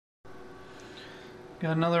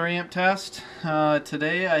Got another amp test.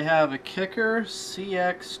 Today I have a Kicker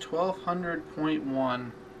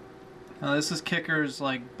CX1200.1. Now this is Kicker's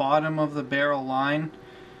like bottom of the barrel line.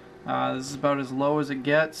 This is about as low as it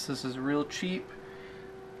gets. This is real cheap.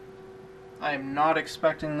 I am not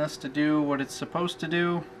expecting this to do what it's supposed to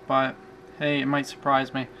do, but hey, it might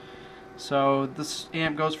surprise me. So this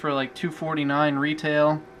amp goes for like $249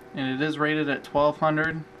 retail, and it is rated at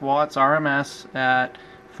 1200 watts RMS at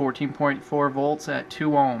 14.4 volts at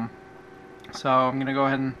 2 ohm. So I'm going to go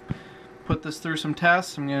ahead and put this through some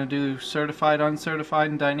tests. I'm going to do certified, uncertified,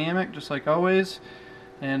 and dynamic, just like always,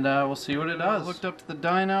 and we'll see what it does. I looked up the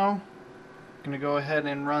dyno. I'm going to go ahead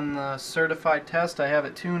and run the certified test. I have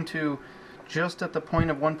it tuned to just at the point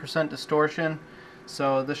of 1% distortion,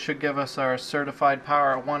 so this should give us our certified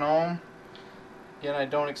power at 1 ohm. Again, I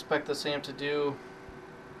don't expect this amp to do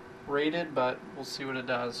rated, but we'll see what it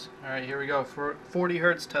does. Alright, here we go. For 40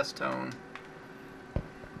 hertz test tone.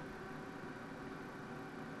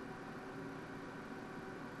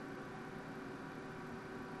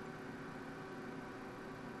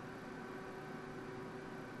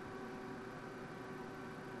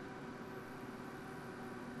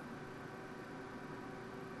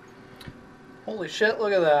 Holy shit,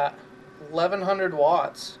 look at that. 1100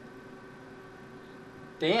 watts.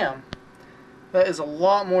 Damn. That is a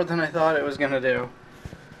lot more than I thought it was going to do.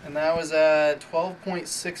 And that was at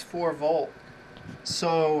 12.64 volt.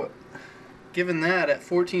 So, given that, at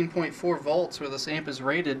 14.4 volts where this amp is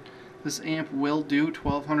rated, this amp will do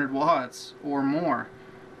 1200 watts or more,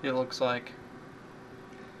 it looks like.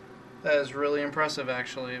 That is really impressive,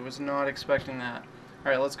 actually. I was not expecting that.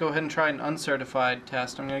 Alright, let's go ahead and try an uncertified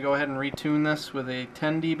test. I'm going to go ahead and retune this with a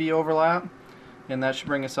 10 dB overlap, and that should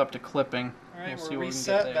bring us up to clipping. Alright, we're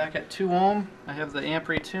reset back at 2 ohm. I have the amp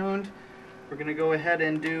retuned. We're going to go ahead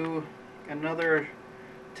and do another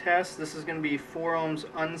test. This is going to be 4 ohms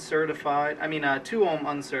uncertified. 2 ohm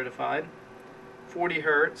uncertified. 40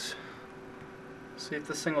 hertz. See if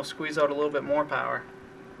this thing will squeeze out a little bit more power.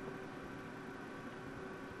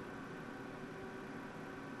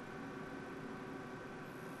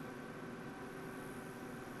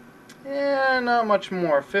 Yeah, not much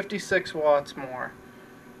more. 56 watts more.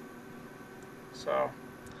 So,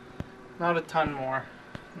 not a ton more.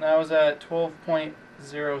 And that was at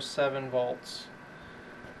 12.07 volts.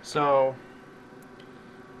 So, I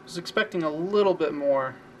was expecting a little bit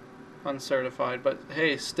more uncertified, but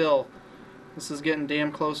hey, still, this is getting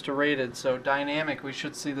damn close to rated. So dynamic, we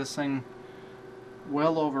should see this thing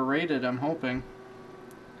well overrated, I'm hoping.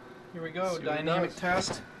 Here we go, dynamic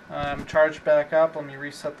test. Charged back up. Let me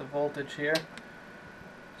reset the voltage here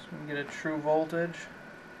so we can get a true voltage.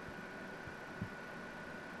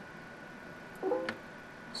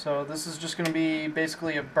 So this is just going to be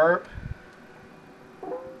basically a burp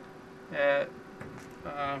at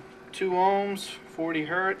 2 ohms, 40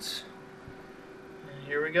 hertz. And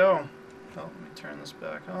here we go. Oh, let me turn this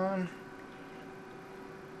back on.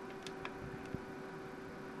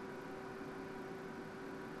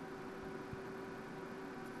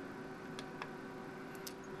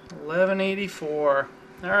 $11.84.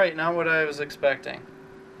 Alright, not what I was expecting.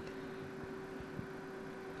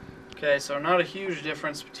 Okay, so not a huge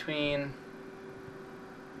difference between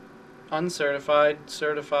uncertified,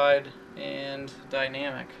 certified, and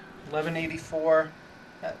dynamic. 1184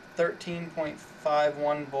 at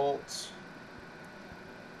 13.51 volts.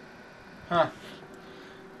 Huh.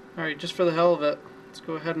 Alright, just for the hell of it, let's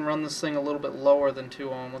go ahead and run this thing a little bit lower than 2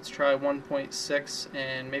 ohm. Let's try 1.6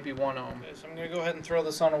 and maybe 1 ohm. Okay, so I'm going to go ahead and throw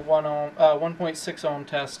this on a 1.6 ohm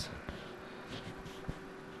test.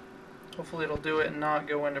 Hopefully it'll do it and not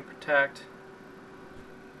go into protect.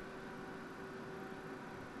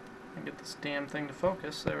 And get this damn thing to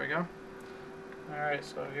focus. There we go. Alright,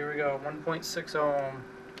 so here we go. 1.6 ohm.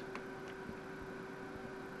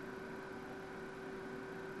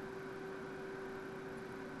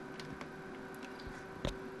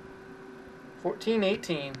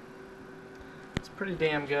 $14.18. It's pretty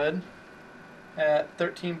damn good. At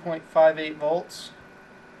 13.58 volts.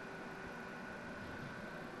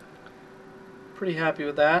 Pretty happy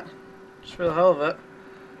with that. Just for the hell of it.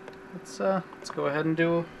 Let's go ahead and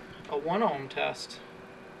do a 1 ohm test.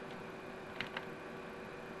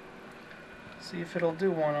 See if it'll do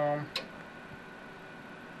 1 ohm.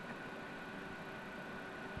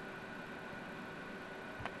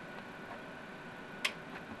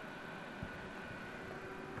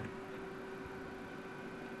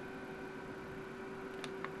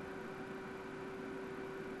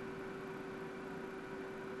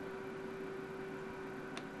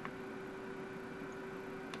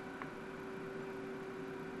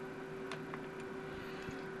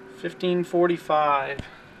 1545.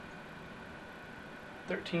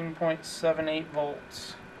 13.78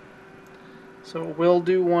 volts. So it will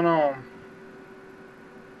do 1 ohm.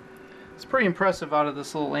 It's pretty impressive out of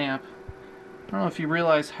this little amp. I don't know if you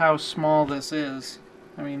realize how small this is.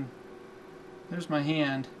 I mean, there's my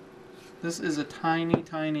hand. This is a tiny,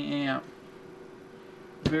 tiny amp.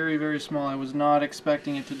 Very, very small. I was not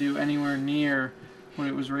expecting it to do anywhere near what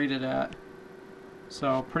it was rated at.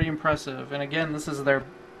 So, pretty impressive. And again, this is their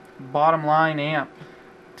bottom line amp.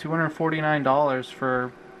 $249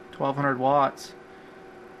 for 1200 watts.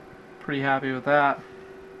 Pretty happy with that.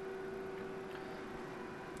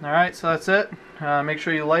 Alright, so that's it. Make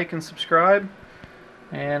sure you like and subscribe,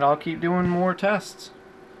 and I'll keep doing more tests.